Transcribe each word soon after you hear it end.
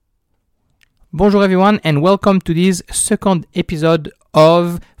Bonjour everyone and welcome to this second episode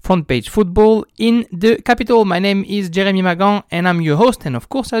of Front Page Football in the capital. My name is Jeremy Magan and I'm your host, and of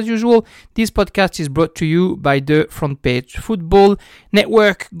course, as usual, this podcast is brought to you by the Front Page Football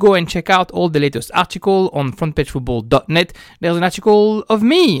Network. Go and check out all the latest article on frontpagefootball.net. There's an article of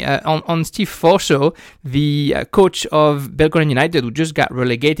me on Steve Forshaw, the coach of Belconnen United, who just got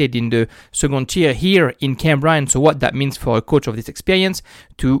relegated in the second tier here in Canberra, and so what that means for a coach of this experience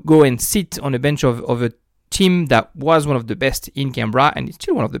to go and sit on a bench of a team that was one of the best in Canberra, and it's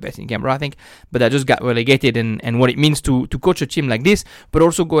still one of the best in Canberra, I think, but that just got relegated, and what it means to coach a team like this. But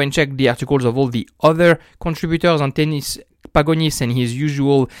also go and check the articles of all the other contributors on Tennis Pagonis and his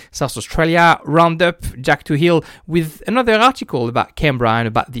usual South Australia roundup, Jack Tuhill, with another article about Canberra and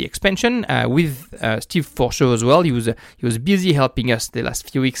about the expansion with Steve Forshaw as well. He was busy helping us the last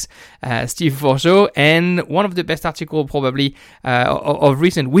few weeks, Steve Forshaw, and one of the best articles probably of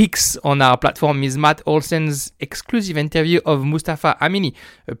recent weeks on our platform is Matt Olsen's exclusive interview of Mustafa Amini,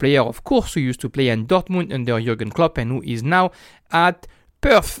 a player, of course, who used to play in Dortmund under Jurgen Klopp and who is now at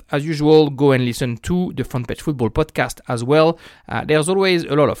Perth. As usual, go and listen to the Front Page Football podcast as well. There's always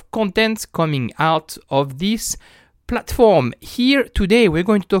a lot of content coming out of this platform. Here today, we're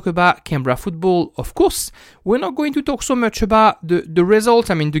going to talk about Canberra football. Of course, we're not going to talk so much about the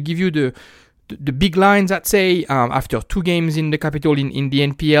results. I mean, to give you the big lines, I'd say, after two games in the capital in the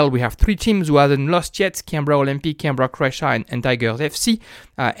NPL, we have three teams who haven't lost yet: Canberra Olympic, Canberra Croatia, and Tigers FC.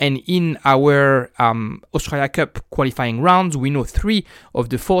 And in our Australia Cup qualifying rounds, we know three of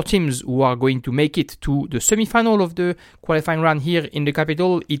the four teams who are going to make it to the semi-final of the qualifying round here in the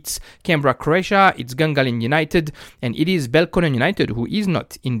capital. It's Canberra Croatia, it's Gungahlin United, and it is Belconnen United, who is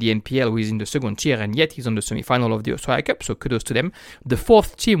not in the NPL, who is in the second tier, and yet he's on the semi-final of the Australia Cup, so kudos to them. The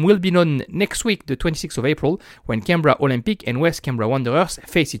fourth team will be known next week, the 26th of April, when Canberra Olympic and West Canberra Wanderers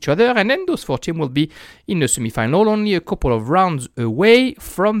face each other, and then those four teams will be in the semi-final, only a couple of rounds away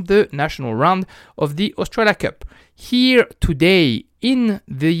from the national round of the Australia Cup. Here today in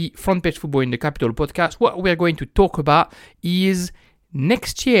the Front Page Football in the Capital podcast, what we're going to talk about is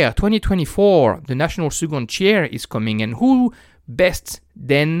next year, 2024, the national second tier is coming, and who best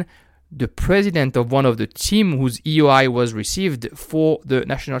than the president of one of the team whose EOI was received for the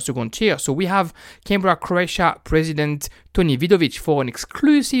national second tier. So we have Canberra Croatia president Tony Vidovic for an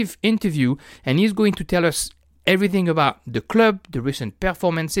exclusive interview, and he's going to tell us everything about the club, the recent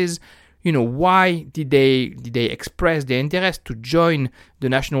performances, why did they express their interest to join the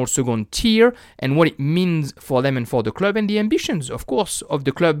national second tier, and what it means for them and for the club, and the ambitions, of course, of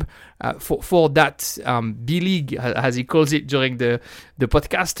the club for that B-League, as he calls it during the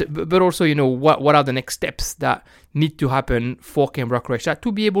podcast, but also, what are the next steps that need to happen for Canberra Croatia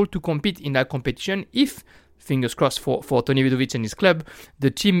to be able to compete in that competition if, fingers crossed for Tony Vidovic and his club, the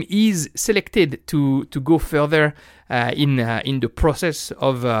team is selected to go further in the process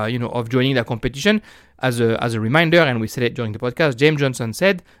of joining that competition. As a reminder, and we said it during the podcast, James Johnson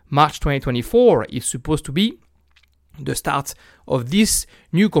said March 2024 is supposed to be the start of this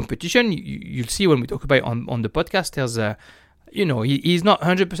new competition. You'll see when we talk about it on the podcast, there's he's not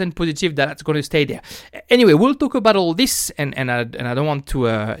 100% positive that it's going to stay there. Anyway, we'll talk about all this, and I don't want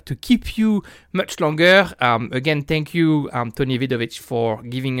to keep you much longer. Again, thank you, Tony Vidovic, for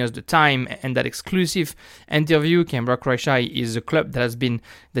giving us the time and that exclusive interview. Canberra Croatia is a club that's been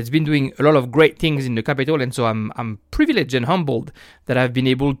doing a lot of great things in the capital, and so I'm privileged and humbled that I've been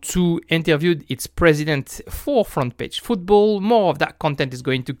able to interview its president for Front Page Football. More of that content is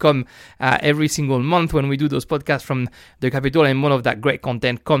going to come every single month when we do those podcasts from the capital, and one of that great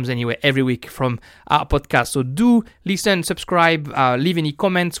content comes anyway every week from our podcast. So do listen, subscribe, leave any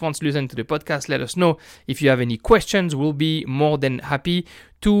comments once you listen to the podcast. Let us know if you have any questions. We'll be more than happy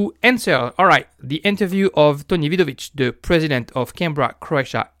to answer. All right, the interview of Tony Vidovic, the president of Canberra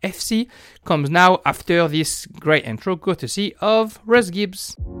Croatia FC, comes now after this great intro courtesy of Russ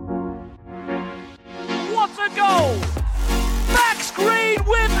Gibbs. What a goal! Max Green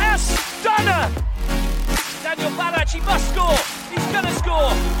with a stunner! Daniel Balac, he must score. He's going to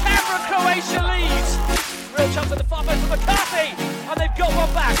score. Canberra Croatia leads. Real chance at the far post for McCarthy. And they've got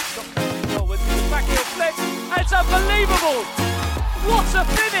one back. Got with the back heel flick. And it's unbelievable. What a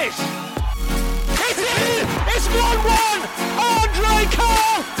finish. It's in. It's 1-1. Andre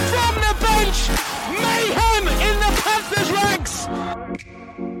Cole from the bench. Mayhem in the Panthers ranks.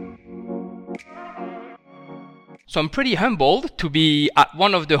 So I'm pretty humbled to be at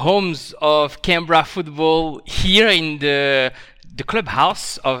one of the homes of Canberra football here in the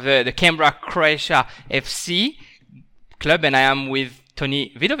clubhouse of the Canberra Croatia FC club, and I am with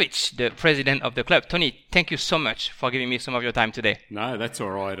Tony Vidovic, the president of the club. Tony, thank you so much for giving me some of your time today. No, that's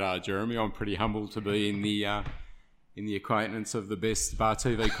all right, Jeremy. I'm pretty humbled to be in the acquaintance of the best bar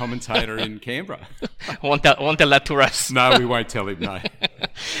TV commentator in Canberra. won't tell that to Russ. No, we won't tell him, no.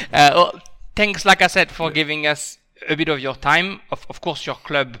 Thanks, like I said, for giving us a bit of your time. Of course, your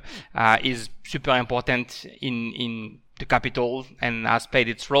club is super important in the capital and has played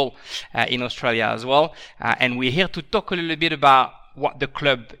its role in Australia as well. And we're here to talk a little bit about what the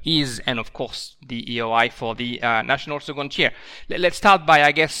club is and, of course, the EOI for the national second tier. Let's start by,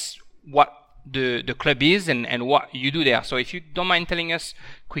 I guess, what the club is and what you do there. So if you don't mind telling us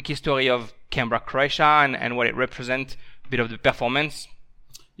a quick history of Canberra, Croatia and what it represents, a bit of the performance.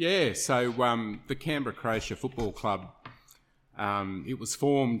 Yeah, so the Canberra, Croatia Football Club, it was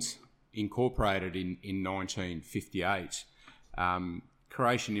incorporated in 1958.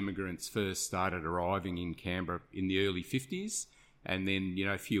 Croatian immigrants first started arriving in Canberra in the early 50s, and then,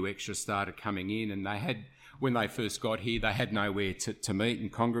 a few extras started coming in, and when they first got here, they had nowhere to meet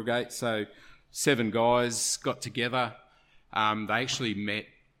and congregate, so 7 guys got together. They actually met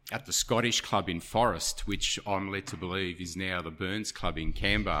at the Scottish Club in Forest, which I'm led to believe is now the Burns Club in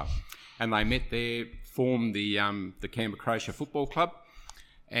Canberra, and they met there, formed the Canberra Croatia Football Club,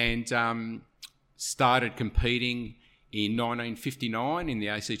 and started competing in 1959 in the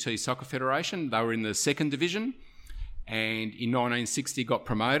ACT Soccer Federation. They were in the second division, and in 1960 got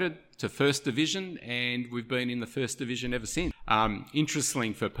promoted to first division, and we've been in the first division ever since.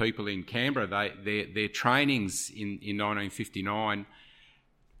 Interestingly for people in Canberra, their trainings in 1959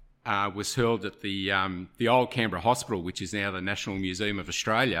 was held at the old Canberra Hospital, which is now the National Museum of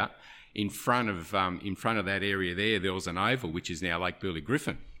Australia. In front of that area there was an oval, which is now Lake Burley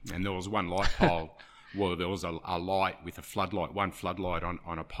Griffin, and there was one light pole. Well, there was a light with a floodlight, one floodlight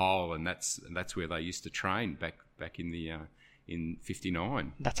on a pole, and that's where they used to train back in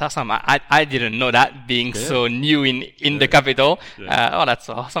 59. That's awesome. I didn't know that, being so new in the capital. Yeah. That's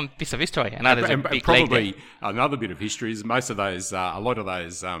an awesome piece of history. And there's a big probably another bit of history is most of those, a lot of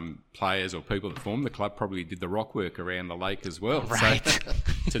those players or people that formed the club probably did the rock work around the lake as well. Right. So,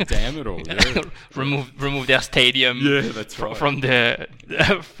 to dam it all. Yeah. remove their stadium. Yeah, that's right. From the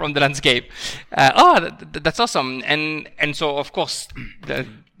landscape. That's awesome. And so of course,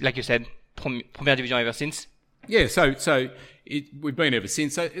 like you said, Première Division ever since. Yeah, so we've been ever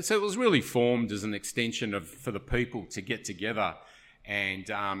since. So it was really formed as an extension for the people to get together and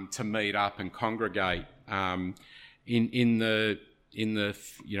to meet up and congregate in the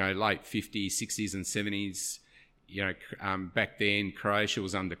late 50s, 60s, and 70s. Back then Croatia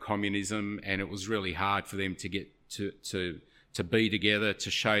was under communism, and it was really hard for them to get to be together,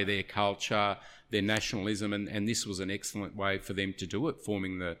 to show their culture, their nationalism, and this was an excellent way for them to do it,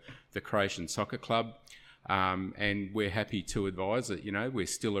 forming the Croatian Soccer Club. And we're happy to advise that, we're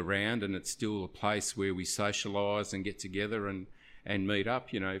still around, and it's still a place where we socialise and get together and meet up,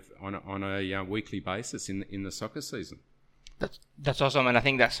 on a weekly basis in the soccer season. That's awesome, and I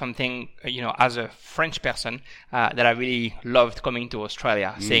think that's something, as a French person, that I really loved coming to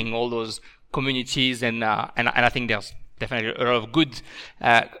Australia, seeing all those communities, and I think there's definitely a lot of good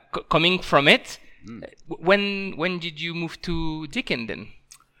coming from it. When did you move to Deakin then?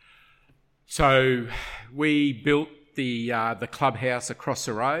 So we built the clubhouse across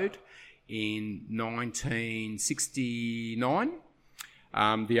the road in 1969.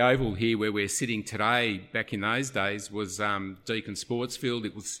 The oval here where we're sitting today, back in those days, was Deakin Sports Field.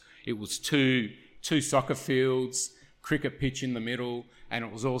 It was two soccer fields, cricket pitch in the middle, and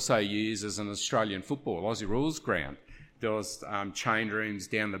it was also used as an Australian football Aussie rules ground. There was chain rooms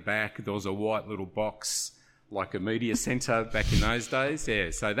down the back. There was a white little box like a media centre back in those days.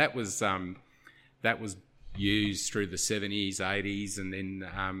 Yeah, so that was used through the 70s, 80s, and then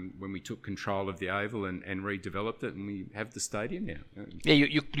when we took control of the oval and redeveloped it, and we have the stadium now. Yeah,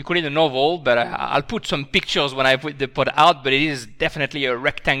 you call it an oval, but I'll put some pictures when I put the pod out, but it is definitely a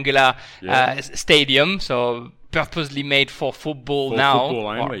rectangular stadium, so purposely made for football now. Football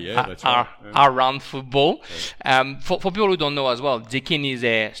only, that's right. Around football. Yeah. For people who don't know as well, Deakin is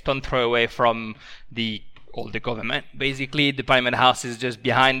a stone throw away from all the government. Basically, the Parliament House is just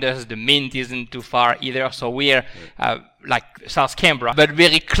behind us. The Mint isn't too far either. So we're like South Canberra, but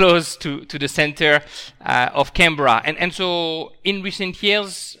very close to the centre of Canberra. And so in recent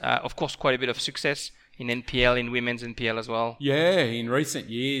years, of course, quite a bit of success in NPL, in women's NPL as well. Yeah, in recent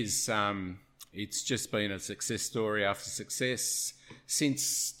years, it's just been a success story after success.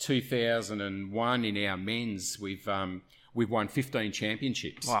 Since 2001 in our men's, we've won 15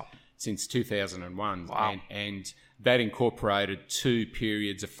 championships. Wow. Since 2001. Wow. And that incorporated 2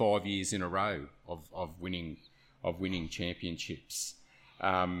 periods of 5 years in a row of winning championships.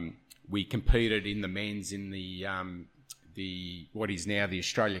 We competed in the men's in the what is now the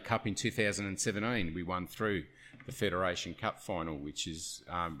Australia Cup in 2017. We won through the Federation Cup final, which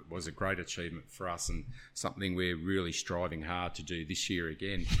was a great achievement for us and something we're really striving hard to do this year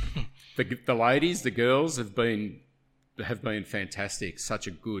again. The ladies, the girls have been fantastic. Such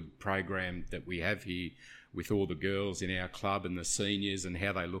a good program that we have here with all the girls in our club and the seniors and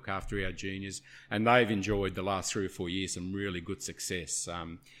how they look after our juniors. And they've enjoyed the last 3 or 4 years some really good success.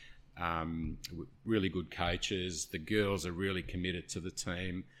 Really good coaches. The girls are really committed to the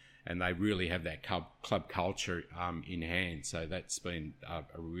team and they really have that club culture in hand. So that's been a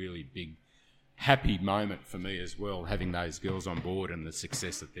really big, happy moment for me as well, having those girls on board and the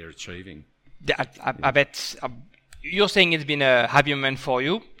success that they're achieving. I bet you're saying it's been a happy moment for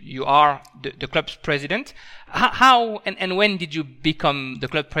you. You are the club's president. How and when did you become the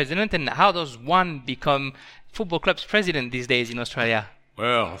club president, and how does one become football club's president these days in Australia?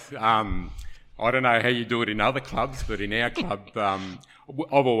 Well, I don't know how you do it in other clubs, but in our club,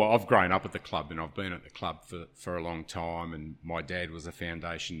 I've grown up at the club and I've been at the club for a long time, and my dad was a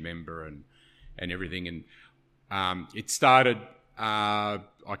foundation member and everything. And it started, I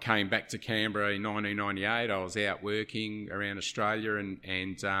came back to Canberra in 1998. I was out working around Australia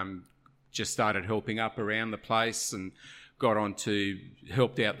and just started helping up around the place and got on to,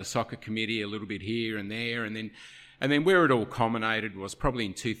 helped out the soccer committee a little bit here and there. And then where it all culminated was probably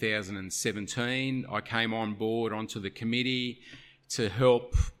in 2017. I came on board onto the committee to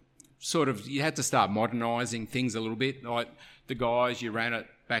help you had to start modernising things a little bit. Like the guys, you ran it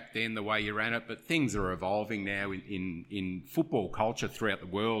back then the way you ran it, but things are evolving now in football culture throughout the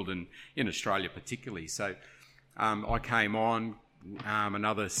world and in Australia particularly. So I came on,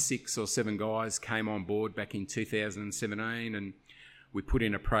 another 6 or 7 guys came on board back in 2017, and we put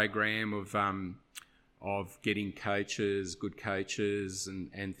in a program of getting coaches, good coaches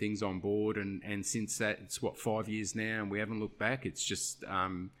and things on board. And since that, it's 5 years now, and we haven't looked back. It's just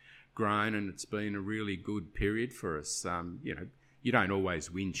grown, and it's been a really good period for us. You don't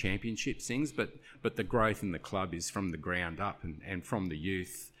always win championships things, but the growth in the club is from the ground up and from the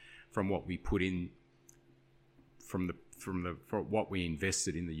youth, from what we put in, from what we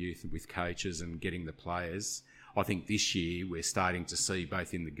invested in the youth with coaches and getting the players. I think this year we're starting to see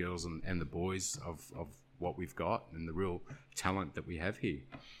both in the girls and the boys of what we've got and the real talent that we have here.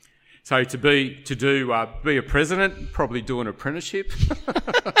 So to be a president, probably do an apprenticeship,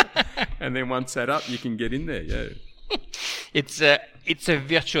 and then once that up, you can get in there. Yeah. It's a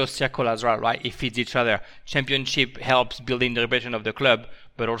virtuous circle as well, right? It feeds each other. Championship helps building the reputation of the club,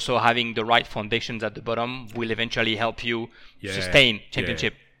 but also having the right foundations at the bottom will eventually help you sustain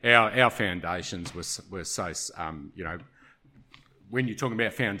championship. Yeah. Our foundations were so when you're talking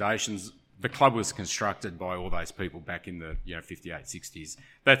about foundations, the club was constructed by all those people back in the 58, 60s.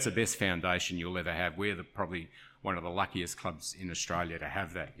 That's the best foundation you'll ever have. We're probably one of the luckiest clubs in Australia to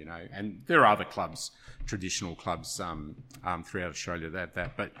have that, And there are other clubs, traditional clubs throughout Australia that.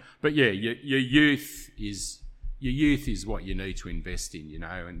 But yeah, your youth is what you need to invest in,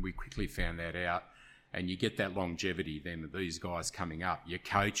 And we quickly found that out. And you get that longevity then of these guys coming up. Your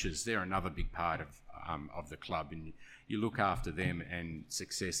coaches, they're another big part of the club, and you look after them, and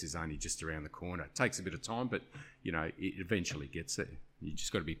success is only just around the corner. It takes a bit of time, but it eventually gets there. You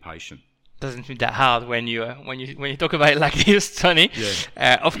just got to be patient. Doesn't seem that hard when you talk about it like this, Tony.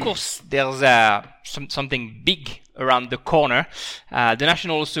 Yeah. Of course, there's something big around the corner, the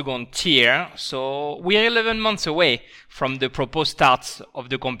national second tier. So we're 11 months away from the proposed start of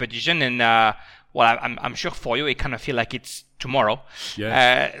the competition, and I'm sure for you it kind of feel like it's tomorrow.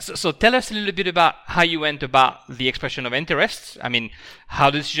 Yeah. So tell us a little bit about how you went about the expression of interest. I mean, how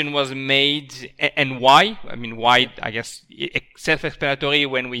the decision was made and why. I mean, why, I guess, self-explanatory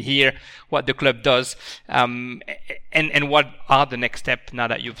when we hear what the club does. And what are the next steps now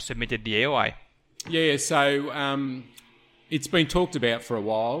that you've submitted the AOI? Yeah, so it's been talked about for a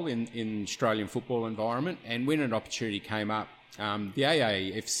while in Australian football environment, and when an opportunity came up, the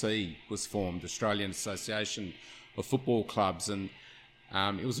AAFC was formed, Australian Association of Football Clubs, and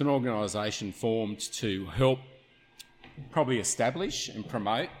it was an organisation formed to help probably establish and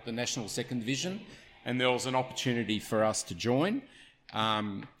promote the National Second Division, and there was an opportunity for us to join,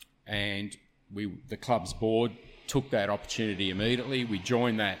 and the club's board took that opportunity immediately. We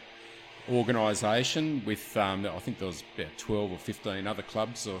joined that organisation with, I think there was about 12 or 15 other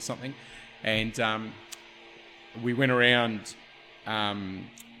clubs or something, and we went around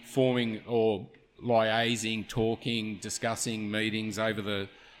forming or liaising, talking, discussing meetings over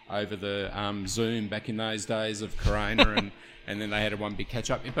the Zoom back in those days of Corona, and then they had one big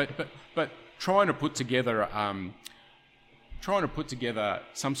catch up. But trying to put together trying to put together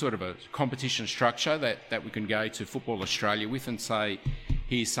some sort of a competition structure that we can go to Football Australia with and say,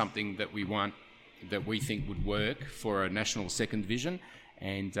 here's something that we want, that we think would work for a national second division.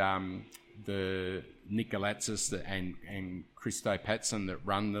 And the Nick Galatzis and Christo Patson that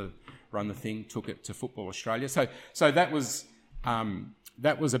run the thing took it to Football Australia. So that was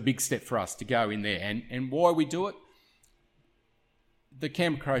a big step for us to go in there. And why we do it? The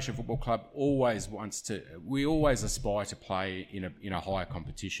Canberra Croatia Football Club we always aspire to play in a higher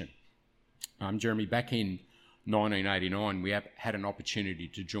competition. Jeremy, back in 1989, we had an opportunity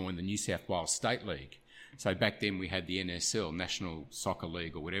to join the New South Wales State League. So back then we had the NSL, National Soccer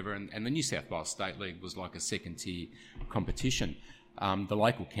League or whatever, and the New South Wales State League was like a second-tier competition. The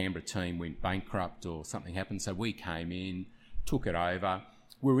local Canberra team went bankrupt or something happened, so we came in, took it over.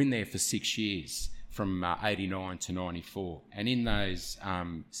 We were in there for 6 years, from 89 to 94. And in those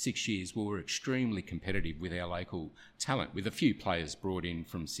 6 years, we were extremely competitive with our local talent, with a few players brought in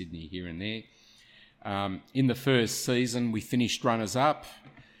from Sydney here and there. In the first season, we finished runners-up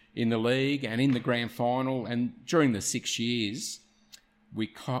in the league and in the grand final. And during the 6 years, we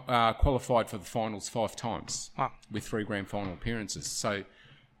qualified for the finals 5 times with 3 grand final appearances. So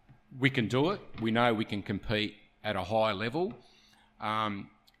we can do it. We know we can compete at a high level.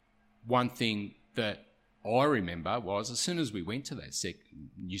 One thing that I remember was as soon as we went to that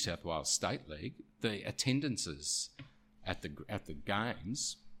New South Wales State League, the attendances at the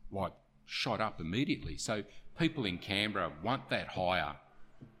games shot up immediately. So people in Canberra want that higher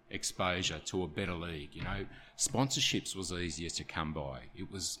exposure to a better league. You know, sponsorships was easier to come by.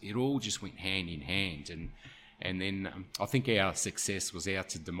 It all just went hand in hand, and then I think our success was our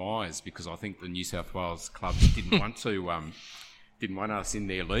demise because I think the New South Wales clubs didn't want us in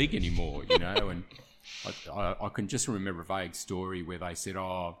their league anymore. You know, and I can just remember a vague story where they said,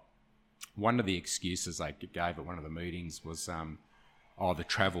 one of the excuses they gave at one of the meetings was, the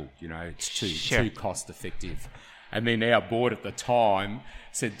travel, you know, it's too cost effective. And then our board at the time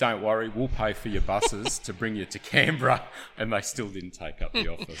said, don't worry, we'll pay for your buses to bring you to Canberra. And they still didn't take up the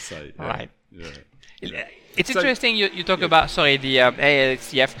offer. So, right. Yeah. It's interesting you talk about, the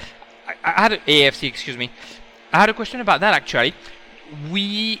AFC, excuse me. I had a question about that, actually.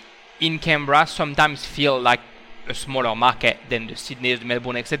 We, in Canberra, sometimes feel like a smaller market than the Sydney, the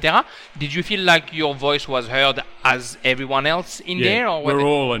Melbourne, etc. Did you feel like your voice was heard as everyone else in there? Or we're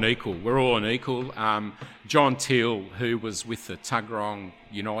all an equal. John Teal, who was with the Tuggerong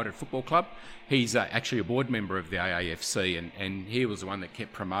United Football Club, he's actually a board member of the AAFC, and he was the one that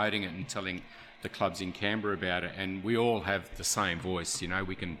kept promoting it and telling the clubs in Canberra about it. And we all have the same voice. You know,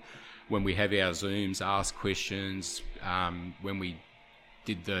 we can, when we have our Zooms, ask questions. When we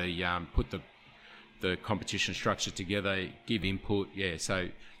did put the competition structure together, give input. Yeah, so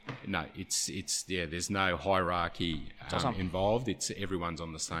no, it's there's no hierarchy involved. It's everyone's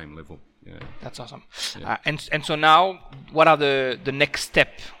on the same level. Yeah. That's awesome. Yeah. And so now, what are the next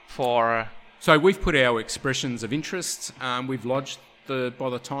step for? So we've put our expressions of interest. We've lodged by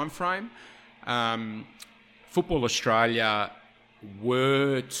the time frame. Football Australia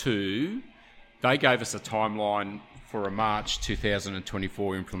they gave us a timeline for a March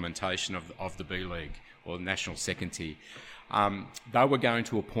 2024 implementation of the B League or National Second Tier. They were going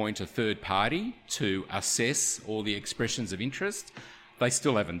to appoint a third party to assess all the expressions of interest. They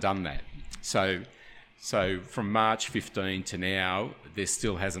still haven't done that. So from March 15 to now, there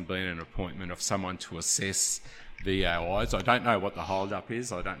still hasn't been an appointment of someone to assess the AOIs. I don't know what the hold-up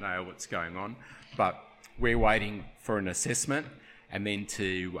is. I don't know what's going on. But we're waiting for an assessment and then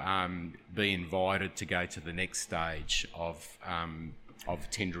to be invited to go to the next stage of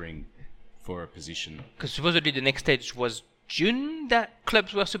tendering for a position. Because supposedly the next stage was June that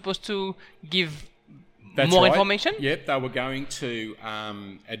clubs were supposed to give more information? Yep, they were going to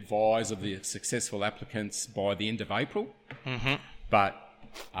advise of the successful applicants by the end of April. Mm-hmm. But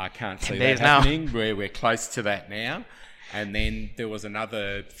I can't see that happening. We're close to that now. And then there was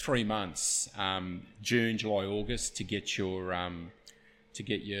another 3 months, June, July, August, to get your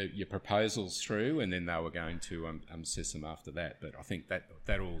proposals through, and then they were going to assess them after that. But I think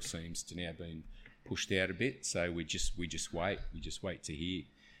that all seems to now been pushed out a bit. So we just wait. We just wait to hear.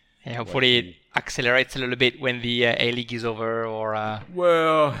 And hopefully it accelerates a little bit when the A-League is over, or.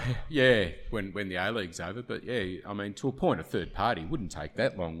 Well, yeah, when the A-League's over. But yeah, I mean, to appoint a third party wouldn't take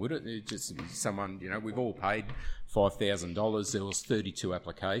that long, would it? It's just someone, you know, we've all paid $5,000. There was 32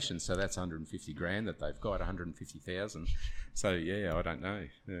 applications, so that's $150,000 that they've got, $150,000. So yeah, I don't know.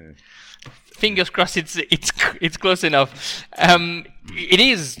 Yeah. Fingers crossed, it's close enough. It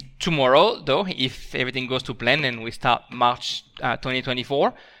is tomorrow, though, if everything goes to plan and we start March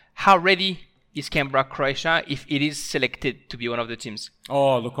 2024. How ready is Canberra, Croatia, if it is selected to be one of the teams?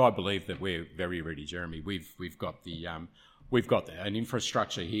 Oh, look, I believe that we're very ready, Jeremy. We've got an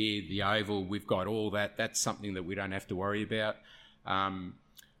infrastructure here, the oval. We've got all that. That's something that we don't have to worry about.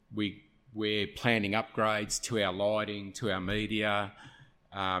 We're planning upgrades to our lighting, to our media.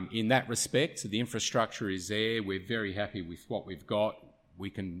 In that respect, the infrastructure is there. We're very happy with what we've got. We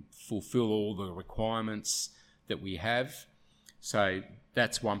can fulfil all the requirements that we have. So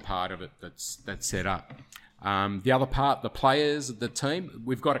that's one part of it that's set up. The other part, the players, the team,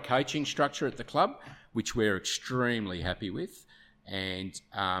 we've got a coaching structure at the club, which we're extremely happy with. And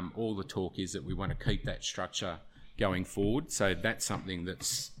all the talk is that we want to keep that structure going forward. So that's something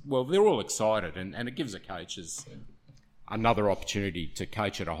they're all excited, and it gives the coaches another opportunity to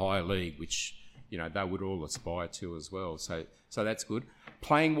coach at a higher league, which, they would all aspire to as well. So that's good.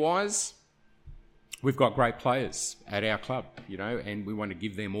 Playing wise, we've got great players at our club, and we want to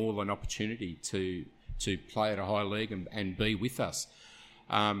give them all an opportunity to play at a high league and be with us.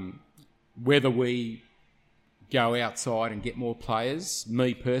 Whether we go outside and get more players,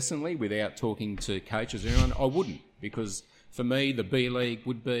 me personally, without talking to coaches or anyone, I wouldn't, because for me, the B League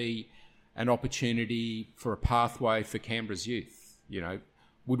would be an opportunity for a pathway for Canberra's youth.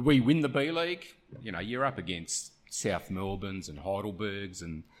 Would we win the B League? You're up against South Melbournes and Heidelbergs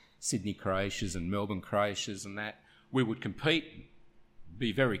and Sydney Croatias and Melbourne Croatias and that. We would compete,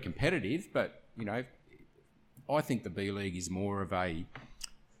 be very competitive, but, I think the B League is more of a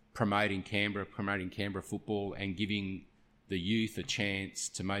promoting Canberra football and giving the youth a chance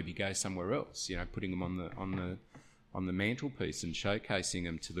to maybe go somewhere else, putting them on the mantelpiece and showcasing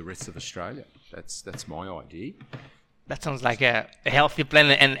them to the rest of Australia. That's my idea. That sounds like a healthy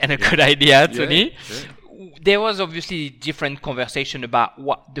plan and a good idea, Tony. Yeah. There was obviously different conversation about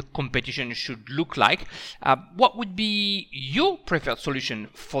what the competition should look like. What would be your preferred solution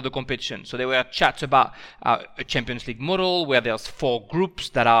for the competition? So there were chats about a Champions League model where there's 4 groups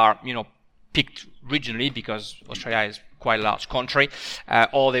that are, picked regionally because Australia is quite a large country,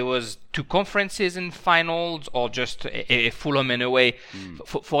 or there was 2 conferences and finals, or just a full home and away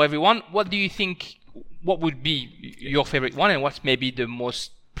for everyone. What do you think? What would be your favorite one, and what's maybe the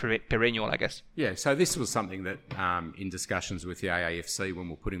most perennial, I guess? Yeah, so this was something that in discussions with the AAFC when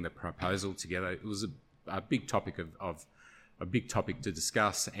we're putting the proposal together, it was a big topic of a big topic to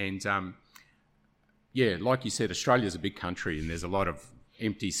discuss. And like you said, Australia's a big country and there's a lot of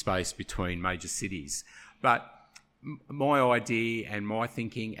empty space between major cities. But my idea and my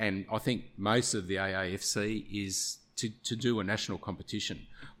thinking, and I think most of the AAFC, is to do a national competition.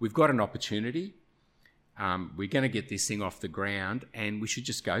 We've got an opportunity. We're going to get this thing off the ground and we should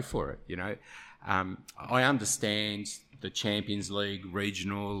just go for it, I understand the Champions League,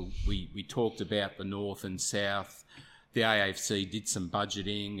 regional. We talked about the North and South. The AAFC did some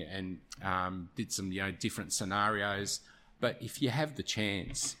budgeting and did some, different scenarios. But if you have the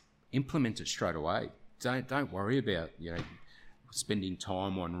chance, implement it straight away. Don't worry about, spending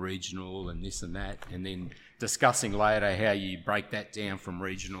time on regional and this and that, and then discussing later how you break that down from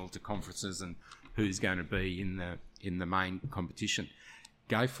regional to conferences and who's going to be in the main competition.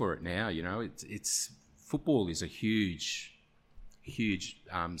 Go for it now. It's football is a huge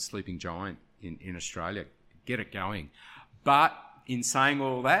sleeping giant in Australia. Get it going. But in saying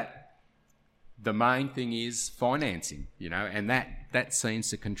all that, the main thing is financing, and that seems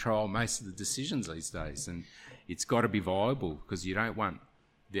to control most of the decisions these days. And it's got to be viable, because you don't want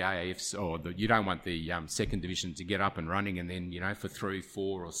the AFC or you don't want the second division to get up and running and then, for 3,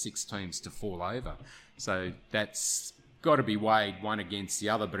 4 or 6 teams to fall over. So that's got to be weighed one against the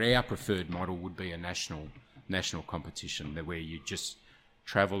other. But our preferred model would be a national competition where you just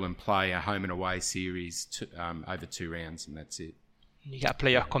travel and play a home and away series over 2 rounds, and that's it. You got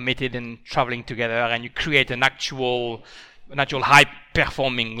players committed and traveling together, and you create an actual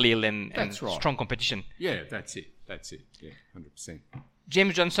high-performing league and right. Strong competition. Yeah, that's it. Yeah, 100%.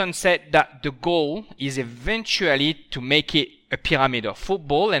 James Johnson said that the goal is eventually to make it a pyramid of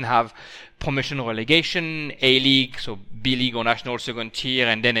football and have promotion, relegation, A-League, so B-League or National Second Tier,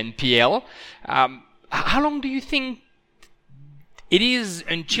 and then NPL. How long do you think it is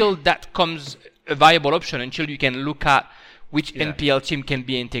until that comes a viable option, until you can look at which NPL team can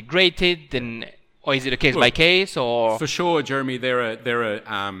be integrated, or is it a case by case? Or for sure, Jeremy, there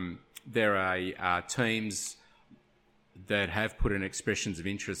are teams that have put in expressions of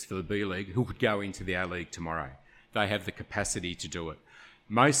interest for the B League who would go into the A League tomorrow. They have the capacity to do it.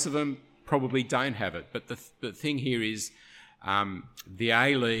 Most of them probably don't have it, but the thing here is the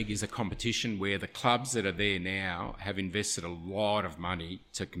A League is a competition where the clubs that are there now have invested a lot of money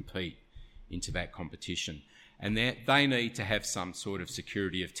to compete into that competition. And they need to have some sort of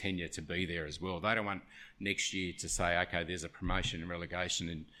security of tenure to be there as well. They don't want next year to say, okay, there's a promotion and relegation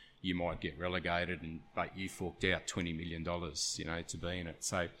and you might get relegated, but you forked out $20 million, to be in it.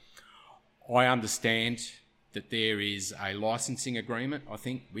 So I understand that there is a licensing agreement, I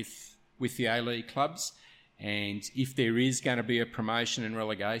think, with the A-League clubs. And if there is going to be a promotion and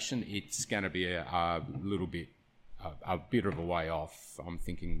relegation, it's going to be a bit of a way off. I'm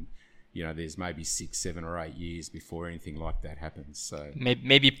thinking, there's maybe 6, 7 or 8 years before anything like that happens. So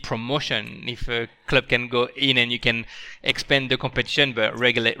maybe promotion, if a club can go in and you can expand the competition, but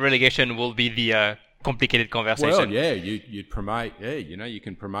relegation will be the complicated conversation. Well, yeah, you'd promote, you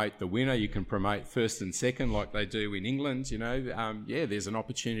can promote the winner, you can promote first and second like they do in England, there's an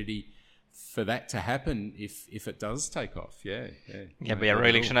opportunity for that to happen if it does take off. But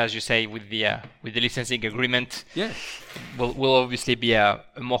relegation, as you say, with the licensing agreement, will obviously be a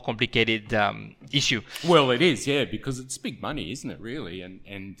more complicated issue. Well, it is, because it's big money, isn't it? Really,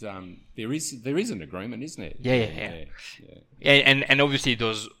 and there is an agreement, isn't it? Yeah. And obviously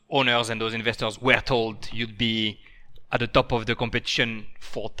those owners and those investors were told you'd be at the top of the competition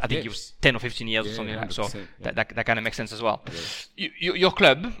for, I think it was 10 or 15 years or something like that. So that kind of makes sense as well. Yeah. Your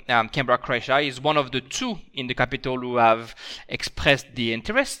club, Canberra, Croatia, is one of the 2 in the capital who have expressed the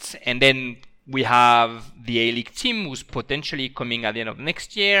interests. And then we have the A-League team who's potentially coming at the end of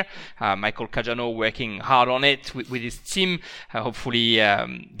next year. Michael Cajano working hard on it with his team. Hopefully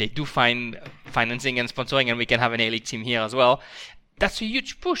they do find financing and sponsoring and we can have an A-League team here as well. That's a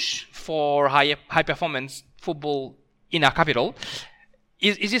huge push for high performance football in our capital.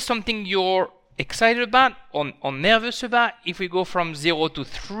 Is this something you're excited about or nervous about if we go from 0 to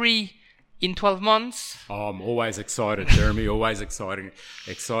 3 in 12 months? Oh, I'm always excited, Jeremy, always excited.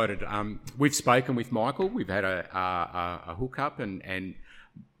 We've spoken with Michael. We've had a hookup and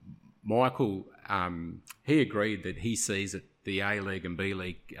Michael, he agreed that he sees that the A-League and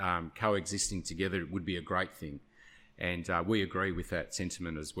B-League coexisting together would be a great thing. And we agree with that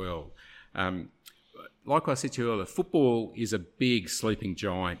sentiment as well. Like I said to you earlier, football is a big sleeping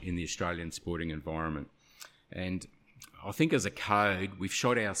giant in the Australian sporting environment. And I think as a code, we've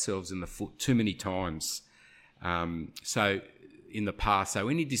shot ourselves in the foot too many times. So in the past, so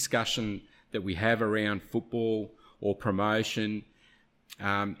any discussion that we have around football or promotion,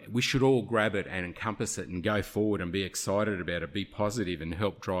 we should all grab it and encompass it and go forward and be excited about it, be positive and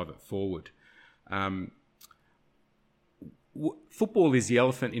help drive it forward. Football is the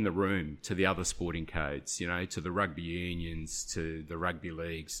elephant in the room to the other sporting codes, to the rugby unions, to the rugby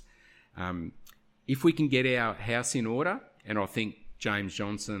leagues. If we can get our house in order, and I think James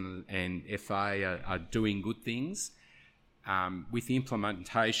Johnson and FA are doing good things, with the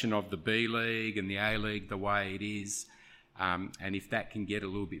implementation of the B-League and the A-League the way it is, and if that can get a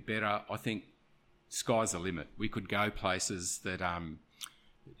little bit better, I think sky's the limit. We could go places that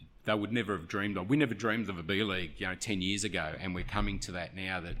they would never have dreamed of. We never dreamed of a B-League, 10 years ago, and we're coming to that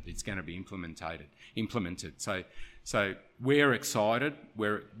now that it's going to be implemented. So we're excited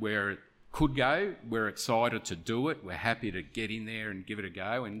where it could go. We're excited to do it. We're happy to get in there and give it a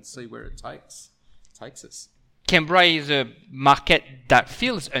go and see where it takes us. Canberra is a market that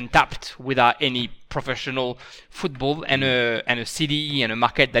feels untapped without any professional football, and a city and a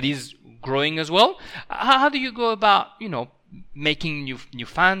market that is growing as well. How do you go about, making new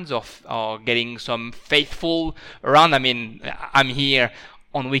fans or getting some faithful around? I mean, I'm here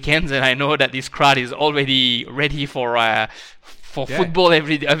on weekends and I know that this crowd is already ready for football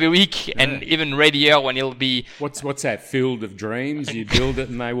every week, and even readier when it'll be... What's that field of dreams? You build it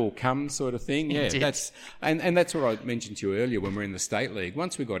and they will come sort of thing. Yeah, that's what I mentioned to you earlier when we're in the State League.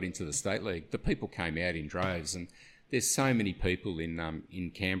 Once we got into the State League, the people came out in droves, and there's so many people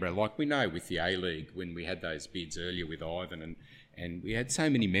in Canberra, like we know with the A-League when we had those bids earlier with Ivan, and we had so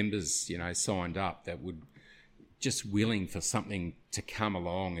many members, signed up that would just willing for something to come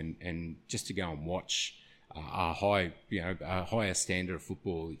along and just to go and watch a higher standard of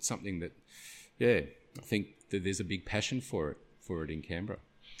football. It's something that, I think that there's a big passion for it in Canberra.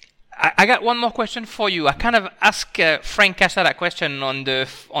 I got one more question for you. I kind of asked Frank Casa that question on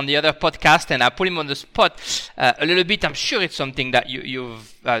the other podcast, and I put him on the spot a little bit. I'm sure it's something that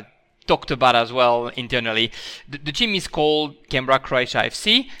you've talked about as well internally. The team is called Canberra Croatia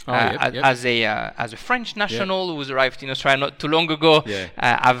FC as a French national who's arrived in Australia not too long ago.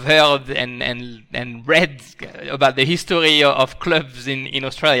 I've heard and read about the history of clubs in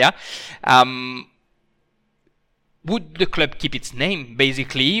Australia. Would the club keep its name,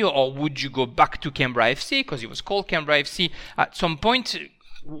 basically, or would you go back to Canberra FC because it was called Canberra FC at some point?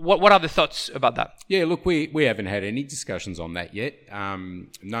 What are the thoughts about that? Yeah, look, we haven't had any discussions on that yet.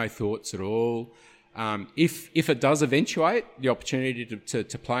 No thoughts at all. If it does eventuate the opportunity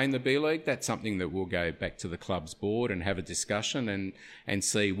to play in the B League, that's something that we'll go back to the club's board and have a discussion and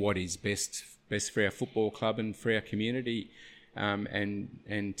see what is best for our football club and for our community,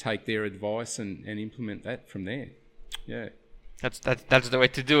 and take their advice and implement that from there. Yeah. That's the way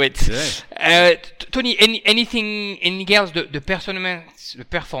to do it. Yeah. Tony, anything else? The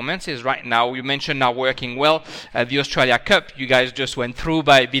performances right now. You mentioned now working well. The Australia Cup, you guys just went through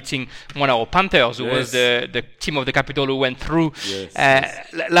by beating one of our Panthers, who was the team of the capital who went through.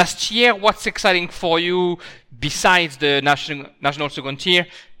 Last year. What's exciting for you besides the national second tier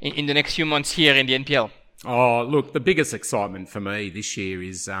in the next few months here in the NPL? Oh, look, the biggest excitement for me this year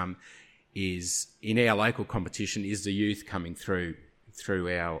is in our local competition is the youth coming through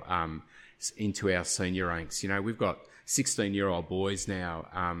our into our senior ranks. You know, we've got 16-year-old boys now,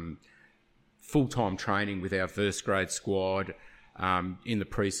 full-time training with our first grade squad, in the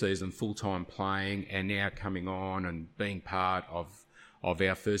pre-season, full-time playing, and now coming on and being part of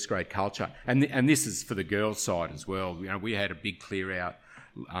our first grade culture. And this is for the girls' side as well. You know, we had a big clear out,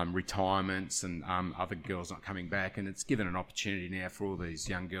 retirements and other girls not coming back, and it's given an opportunity now for all these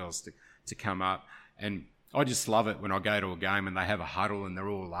young girls to come up. And I just love it when I go to a game and they have a huddle and they're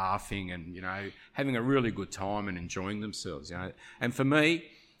all laughing and, you know, having a really good time and enjoying themselves, you know. And for me,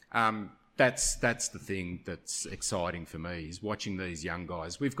 that's the thing that's exciting for me, is watching these young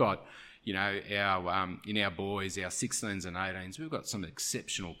guys. We've got, you know, our in our boys, our 16s and 18s, we've got some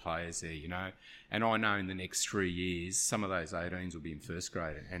exceptional players there, you know. And I know in the next 3 years, some of those 18s will be in first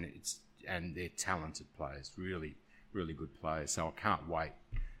grade, and they're talented players, really, really good players. So I can't wait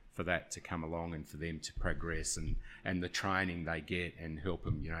for that to come along and for them to progress and the training they get, and help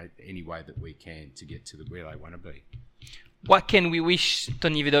them, you know, any way that we can to get to where they want to be. What can we wish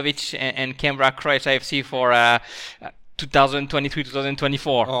Tony Vidovic and Canberra Croatia FC for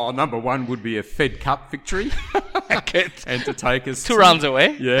 2023-2024? Oh, number one would be a Fed Cup victory. And to take us two rounds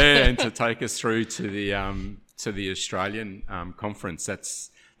away. Yeah, and to take us through to the Australian conference. That's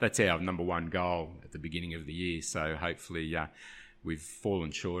our number one goal at the beginning of the year. So hopefully we've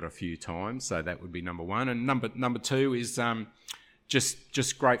fallen short a few times. So that would be number one. And number two is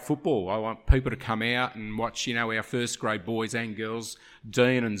just great football. I want people to come out and watch, you know, our first grade boys and girls.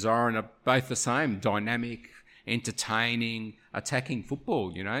 Dean and Zoran are both the same, dynamic, entertaining, attacking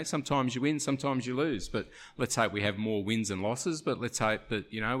football, you know. Sometimes you win, sometimes you lose, but let's hope we have more wins and losses, but let's hope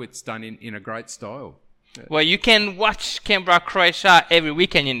that, you know, it's done in a great style. Well, you can watch Canberra Croatia every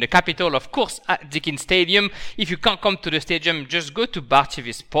weekend in the capital, of course, at Deakin Stadium. If you can't come to the stadium, just go to Bar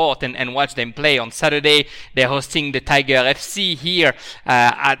TV Sport and watch them play. On Saturday, they're hosting the Tiger FC here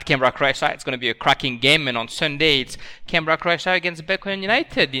at Canberra Croatia. It's going to be a cracking game. And on Sunday, it's Canberra Croatia against Bacon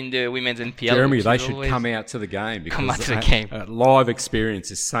United in the women's NPL. Jeremy, they should come out to the game, because a live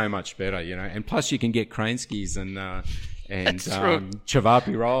experience is so much better, you know. And plus, you can get Kranskis and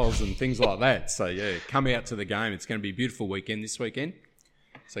Chavapi rolls and things like that. So yeah, come out to the game. It's going to be a beautiful weekend this weekend.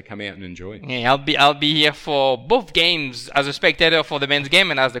 So come out and enjoy. Yeah, I'll be here for both games, as a spectator for the men's game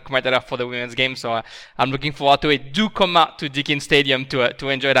and as the commentator for the women's game. So I'm looking forward to it. Do come out to Deakin Stadium to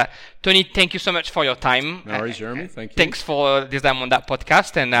enjoy that. Tony, thank you so much for your time. No worries, Jeremy. Thank you. Thanks for this time on that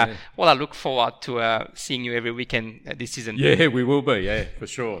podcast. And well, I look forward to seeing you every weekend this season. Yeah, we will be. Yeah, for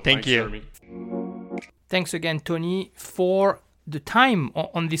sure. Thanks, you. Jeremy. Thanks again, Tony, for the time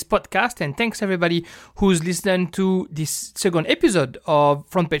on this podcast, and thanks everybody who's listened to this second episode of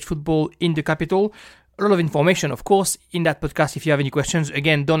Front Page Football in the Capital. A lot of information, of course, in that podcast. If you have any questions,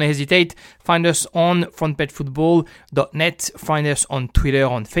 again, don't hesitate. Find us on frontpagefootball.net. Find us on Twitter,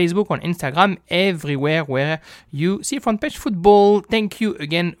 on Facebook, on Instagram, everywhere where you see Front Page Football. Thank you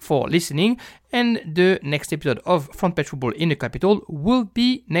again for listening. And the next episode of Front Page Football in the Capital will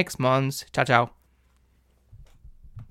be next month. Ciao, ciao.